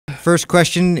First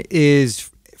question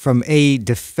is from A.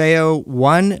 DeFeo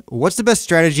 1. What's the best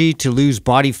strategy to lose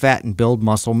body fat and build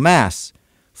muscle mass?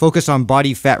 Focus on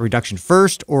body fat reduction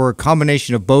first, or a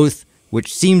combination of both,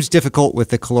 which seems difficult with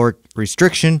the caloric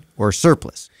restriction or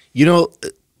surplus? You know,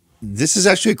 this is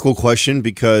actually a cool question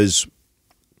because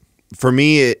for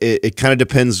me, it kind of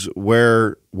depends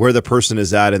where the person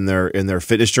is at in their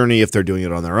fitness journey, if they're doing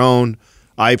it on their own.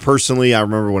 I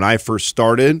remember when I first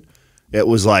started, it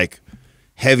was like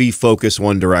heavy focus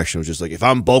one direction. It was just like, if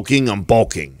I'm bulking, I'm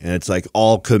bulking. And it's like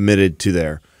all committed to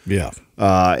there. Yeah.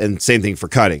 And same thing for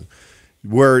cutting.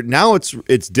 Where now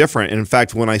it's different. And in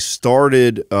fact, when I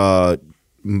started,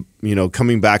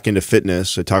 coming back into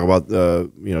fitness, I talk about,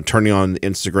 turning on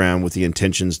Instagram with the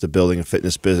intentions to building a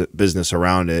fitness business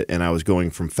around it. And I was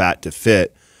going from fat to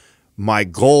fit. My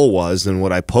goal was, and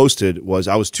what I posted was,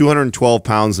 I was 212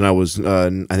 pounds and I was, I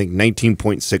think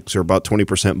 19.6 or about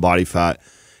 20% body fat.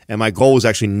 And my goal was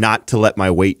actually not to let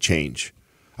my weight change.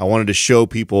 I wanted to show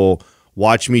people,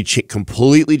 watch me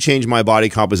completely change my body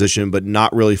composition, but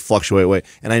not really fluctuate weight.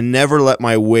 And I never let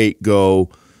my weight go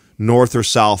north or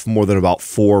south more than about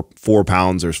 4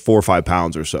 pounds or 4 or 5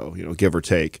 pounds or so, give or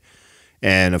take.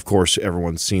 And of course,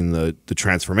 everyone's seen the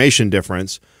transformation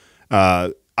difference.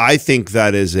 I think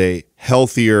that is a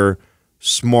healthier,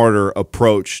 smarter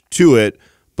approach to it,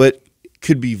 but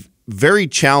could be very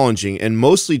challenging, and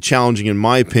mostly challenging, in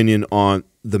my opinion, on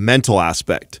the mental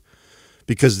aspect.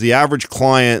 Because the average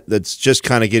client that's just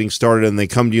kind of getting started and they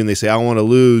come to you and they say, I want to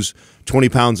lose 20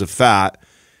 pounds of fat.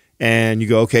 And you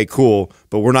go, okay, cool,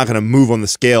 but we're not going to move on the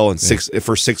scale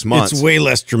for 6 months. It's way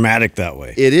less dramatic that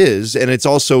way. It is, and it's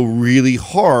also really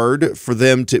hard for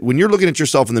them to, when you're looking at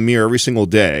yourself in the mirror every single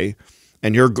day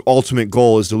and your ultimate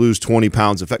goal is to lose 20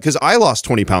 pounds of fat, because I lost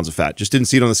 20 pounds of fat, just didn't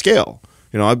see it on the scale.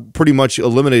 I pretty much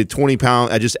eliminated 20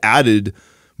 pounds. I just added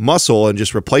muscle and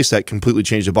just replaced that, completely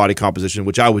changed the body composition,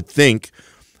 which I would think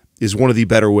is one of the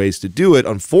better ways to do it.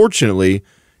 Unfortunately,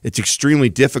 it's extremely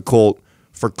difficult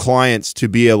for clients to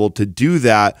be able to do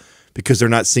that because they're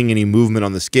not seeing any movement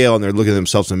on the scale and they're looking at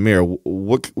themselves in the mirror.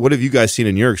 What have you guys seen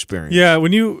in your experience? Yeah,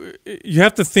 when you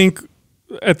have to think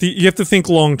you have to think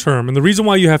long term, and the reason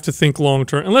why you have to think long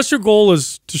term, unless your goal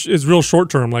is real short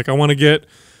term, like I want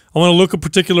to look a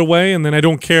particular way, and then I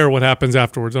don't care what happens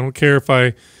afterwards. I don't care if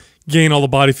I gain all the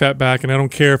body fat back, and I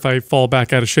don't care if I fall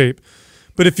back out of shape.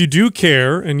 But if you do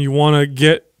care and you want to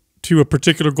get to a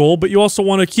particular goal, but you also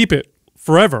want to keep it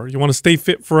forever, you want to stay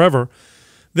fit forever,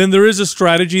 then there is a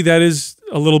strategy that is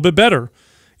a little bit better.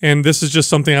 And this is just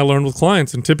something I learned with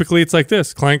clients. And typically it's like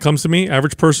this. Client comes to me,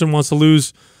 average person wants to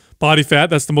lose body fat.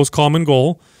 That's the most common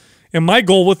goal. And my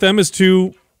goal with them is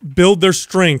to build their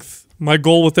strength. My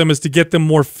goal with them is to get them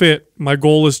more fit. My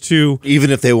goal is to... Even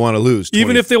if they want to lose.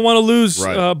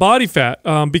 Right. Body fat,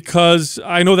 because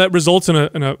I know that results in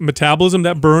a metabolism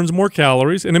that burns more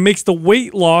calories, and it makes the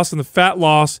weight loss and the fat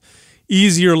loss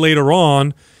easier later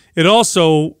on. It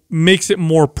also makes it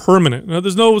more permanent. Now,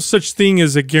 there's no such thing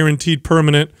as a guaranteed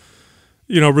permanent,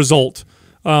 result.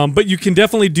 But you can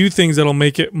definitely do things that'll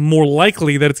make it more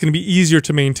likely that it's going to be easier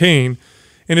to maintain.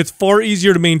 And it's far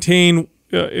easier to maintain,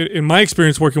 in my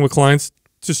experience working with clients,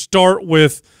 to start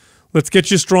with, let's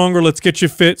get you stronger, let's get you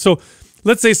fit. So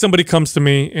let's say somebody comes to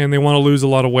me and they want to lose a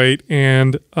lot of weight,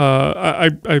 and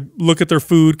I look at their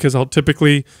food, because I'll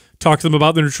typically talk to them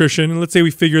about their nutrition, and let's say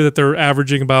we figure that they're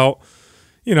averaging about,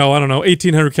 I don't know,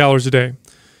 1,800 calories a day.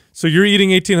 So you're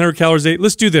eating 1,800 calories a day.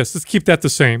 Let's do this. Let's keep that the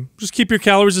same. Just keep your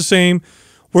calories the same.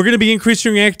 We're going to be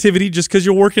increasing your activity just because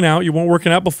you're working out. You weren't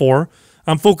working out before.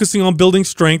 I'm focusing on building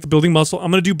strength, building muscle. I'm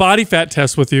going to do body fat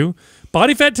tests with you.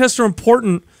 Body fat tests are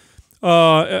important.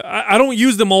 I don't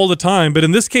use them all the time, but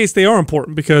in this case, they are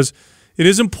important, because it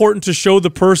is important to show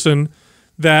the person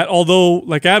that although,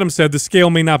 like Adam said, the scale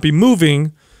may not be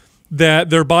moving, that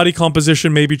their body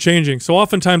composition may be changing. So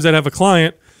oftentimes I'd have a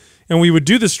client and we would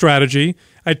do this strategy.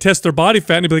 I'd test their body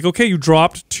fat and they'd be like, okay, you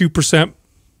dropped 2%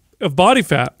 of body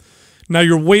fat. Now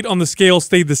your weight on the scale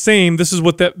stayed the same. This is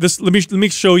what let me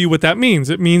show you what that means.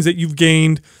 It means that you've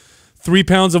gained 3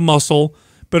 pounds of muscle,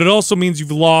 but it also means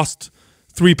you've lost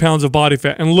 3 pounds of body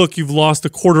fat. And look, you've lost a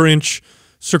 1/4 inch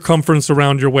circumference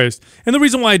around your waist. And the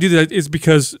reason why I do that is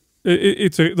because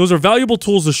those are valuable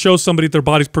tools to show somebody their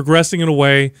body's progressing in a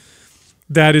way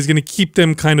that is going to keep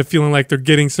them kind of feeling like they're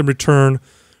getting some return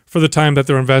for the time that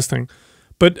they're investing.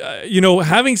 But,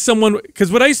 having someone,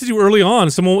 because what I used to do early on,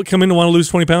 someone would come in and want to lose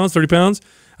 20 pounds, 30 pounds,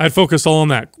 I'd focus all on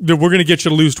that. We're going to get you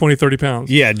to lose 20, 30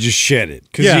 pounds. Yeah, just shed it.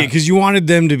 Because you wanted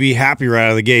them to be happy right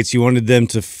out of the gates. You wanted them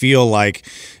to feel like,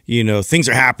 you know, things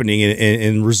are happening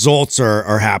and results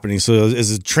are happening. So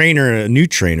as a trainer, a new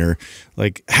trainer,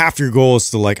 like half your goal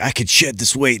is to like, I could shed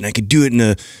this weight and I could do it in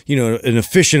a, you know, an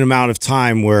efficient amount of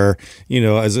time where, you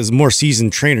know, as a more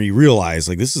seasoned trainer, you realize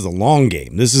like this is a long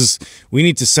game. We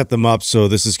need to set them up so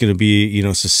this is going to be, you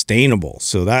know, sustainable.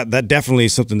 So that definitely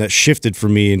is something that shifted for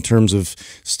me in terms of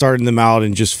starting them out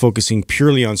and just focusing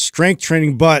purely on strength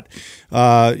training, but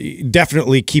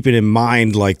definitely keeping in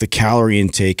mind like the calorie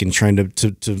intake and trying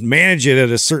to manage it at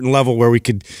a certain level where we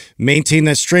could maintain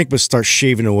that strength but start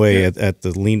shaving away at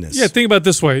the leanness. Yeah, think about it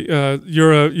this way.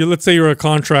 Let's say you're a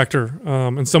contractor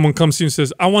and someone comes to you and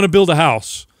says, I want to build a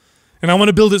house and I want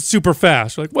to build it super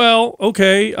fast. You're like, well,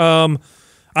 okay,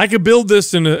 I could build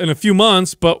this in a few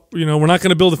months, but you know, we're not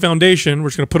going to build a foundation. We're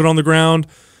just going to put it on the ground,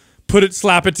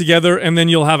 slap it together, and then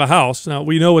you'll have a house. Now,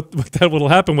 we know what will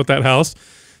happen with that house.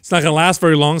 It's not going to last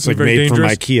very long. It's like very made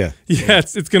dangerous. from IKEA. Yeah,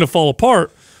 it's going to fall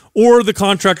apart. Or the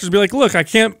contractors be like, look, I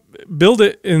can't build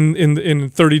it in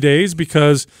 30 days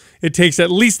because it takes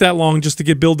at least that long just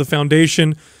to build the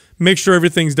foundation, make sure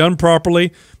everything's done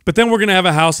properly. But then we're going to have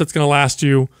a house that's going to last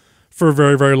you for a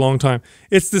very, very long time.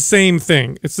 It's the same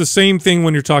thing. It's the same thing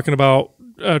when you're talking about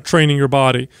training your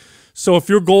body. So if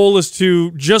your goal is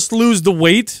to just lose the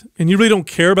weight and you really don't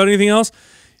care about anything else,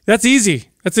 that's easy.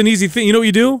 That's an easy thing. You know what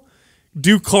you do?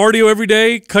 Do cardio every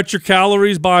day, cut your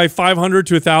calories by 500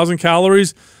 to 1,000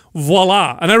 calories,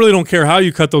 voila. And I really don't care how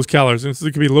you cut those calories. It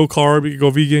could be low carb, you could go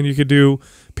vegan, you could do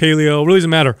paleo, it really doesn't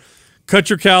matter. Cut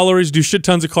your calories, do shit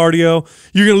tons of cardio.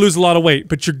 You're going to lose a lot of weight,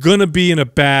 but you're going to be in a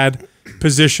bad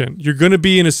position. You're going to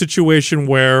be in a situation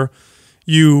where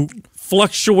you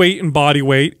fluctuate in body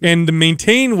weight, and to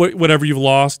maintain whatever you've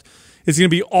lost is going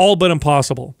to be all but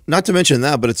impossible. Not to mention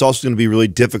that, but it's also going to be really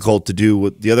difficult to do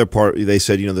with the other part. They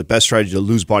said, you know, the best strategy to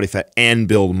lose body fat and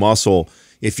build muscle,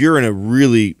 if you're in a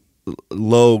really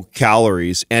low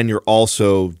calories and you're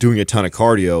also doing a ton of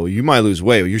cardio, you might lose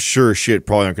weight. You sure as shit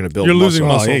probably aren't going to build muscle. You're losing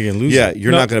muscle.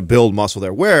 You're not going to build muscle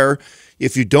there. Where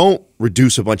if you don't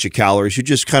reduce a bunch of calories, you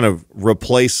just kind of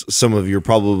replace some of your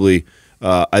probably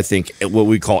I think what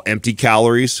we call empty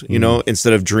calories, you know,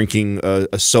 instead of drinking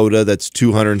a soda that's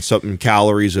 200 and something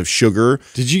calories of sugar.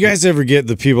 Did you guys ever get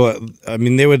the people, I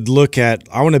mean, they would look at,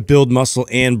 I want to build muscle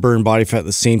and burn body fat at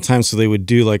the same time, so they would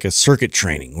do like a circuit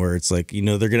training where it's like, you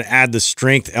know, they're going to add the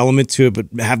strength element to it, but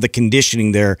have the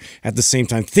conditioning there at the same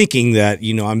time, thinking that,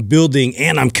 you know, I'm building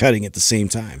and I'm cutting at the same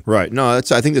time. Right. No,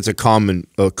 I think that's a common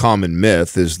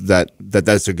myth, is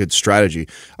that's a good strategy.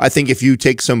 I think if you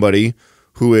take somebody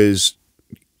who is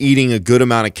eating a good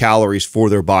amount of calories for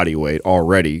their body weight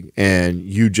already, and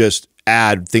you just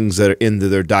add things that are into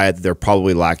their diet that they're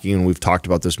probably lacking, and we've talked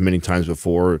about this many times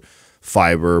before,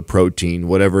 fiber, protein,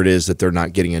 whatever it is that they're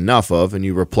not getting enough of, and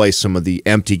you replace some of the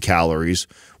empty calories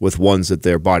with ones that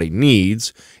their body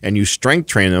needs, and you strength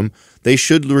train them, they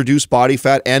should reduce body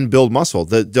fat and build muscle.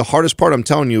 The hardest part, I'm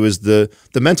telling you, is the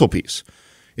mental piece.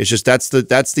 It's just that's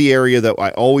the area that I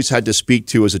always had to speak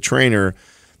to as a trainer,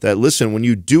 that listen, when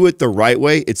you do it the right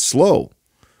way, it's slow.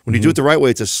 When you do it the right way,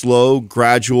 it's a slow,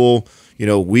 gradual, you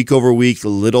know, week over week,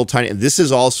 little tiny. And this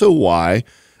is also why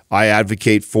I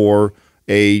advocate for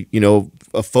a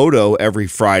photo every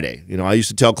Friday. You know, I used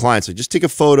to tell clients, like, just take a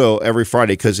photo every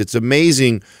Friday, because it's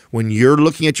amazing when you're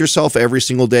looking at yourself every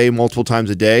single day, multiple times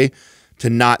a day,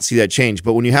 to not see that change.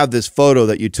 But when you have this photo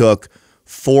that you took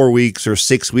 4 weeks or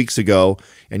 6 weeks ago,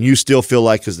 and you still feel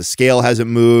like, because the scale hasn't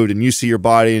moved, and you see your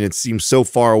body and it seems so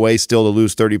far away still to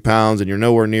lose 30 pounds, and you're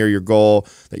nowhere near your goal,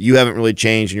 that you haven't really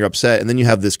changed and you're upset, and then you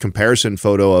have this comparison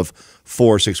photo of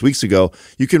 4 or 6 weeks ago,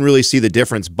 you can really see the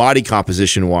difference body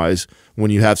composition wise when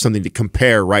you have something to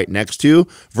compare right next to,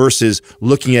 versus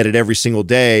looking at it every single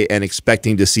day and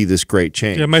expecting to see this great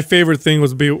change. Yeah, my favorite thing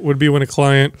would be when a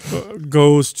client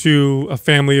goes to a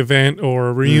family event or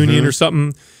a reunion or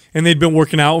something, and they'd been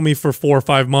working out with me for 4 or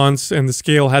 5 months, and the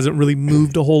scale hasn't really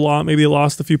moved a whole lot. Maybe they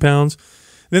lost a few pounds.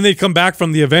 Then they'd come back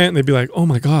from the event, and they'd be like, oh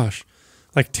my gosh,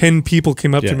 like 10 people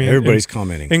came up to me. Everybody's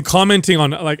commenting. And commenting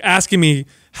on, like, asking me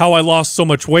how I lost so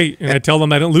much weight. And I tell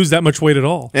them I didn't lose that much weight at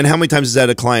all. And how many times is that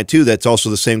a client, too, that's also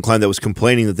the same client that was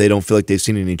complaining that they don't feel like they've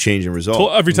seen any change in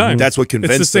results? Every time. That's what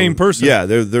convinced them. It's the same person. Yeah,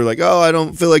 they're like, oh, I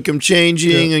don't feel like I'm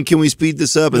changing, and can we speed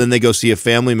this up? And then they go see a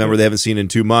family member they haven't seen in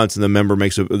 2 months, and the member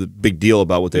makes a big deal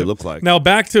about what they look like. Now,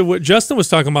 back to what Justin was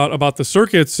talking about the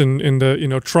circuits and the, you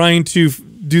know, trying to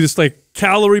do this, like,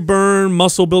 calorie burn,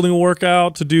 muscle building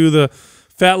workout, to do the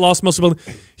fat loss, muscle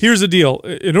building. Here's the deal.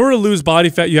 In order to lose body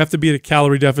fat, you have to be at a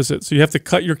calorie deficit. So you have to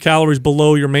cut your calories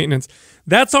below your maintenance.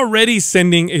 that's already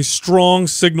sending a strong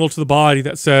signal to the body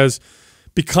that says,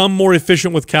 become more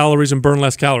efficient with calories and burn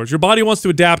less calories. Your body wants to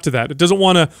adapt to that. It doesn't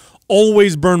want to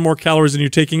always burn more calories than you're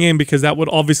taking in, because that would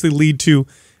obviously lead to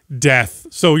death.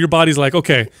 So your body's like,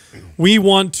 okay, we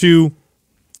want to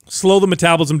slow the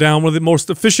metabolism down. One of the most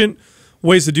efficient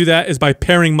ways to do that is by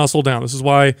paring muscle down. This is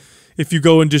why if you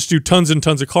go and just do tons and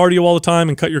tons of cardio all the time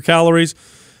and cut your calories,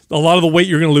 a lot of the weight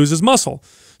you're going to lose is muscle.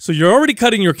 So you're already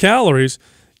cutting your calories.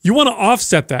 You want to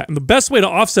offset that. And the best way to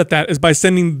offset that is by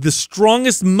sending the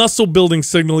strongest muscle building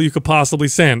signal you could possibly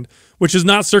send, which is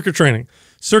not circuit training.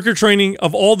 Circuit training,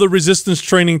 of all the resistance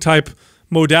training type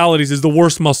modalities, is the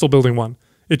worst muscle building one.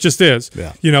 It just is.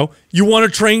 Yeah. You know, you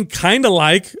want to train kind of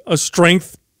like a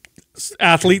strength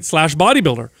athlete /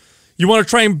 bodybuilder. You want to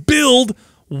try and build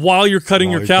while you're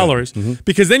cutting your calories,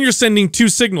 because then you're sending two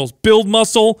signals: build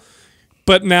muscle,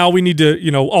 but now we need to, you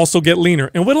know, also get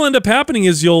leaner. And what'll end up happening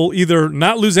is you'll either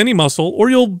not lose any muscle, or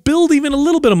you'll build even a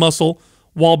little bit of muscle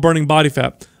while burning body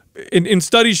fat. And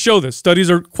studies show this.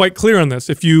 Studies are quite clear on this.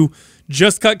 If you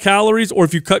just cut calories, or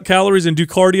if you cut calories and do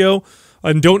cardio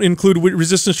and don't include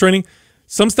resistance training,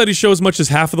 some studies show as much as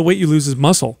half of the weight you lose is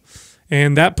muscle.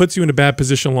 And that puts you in a bad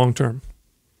position long term.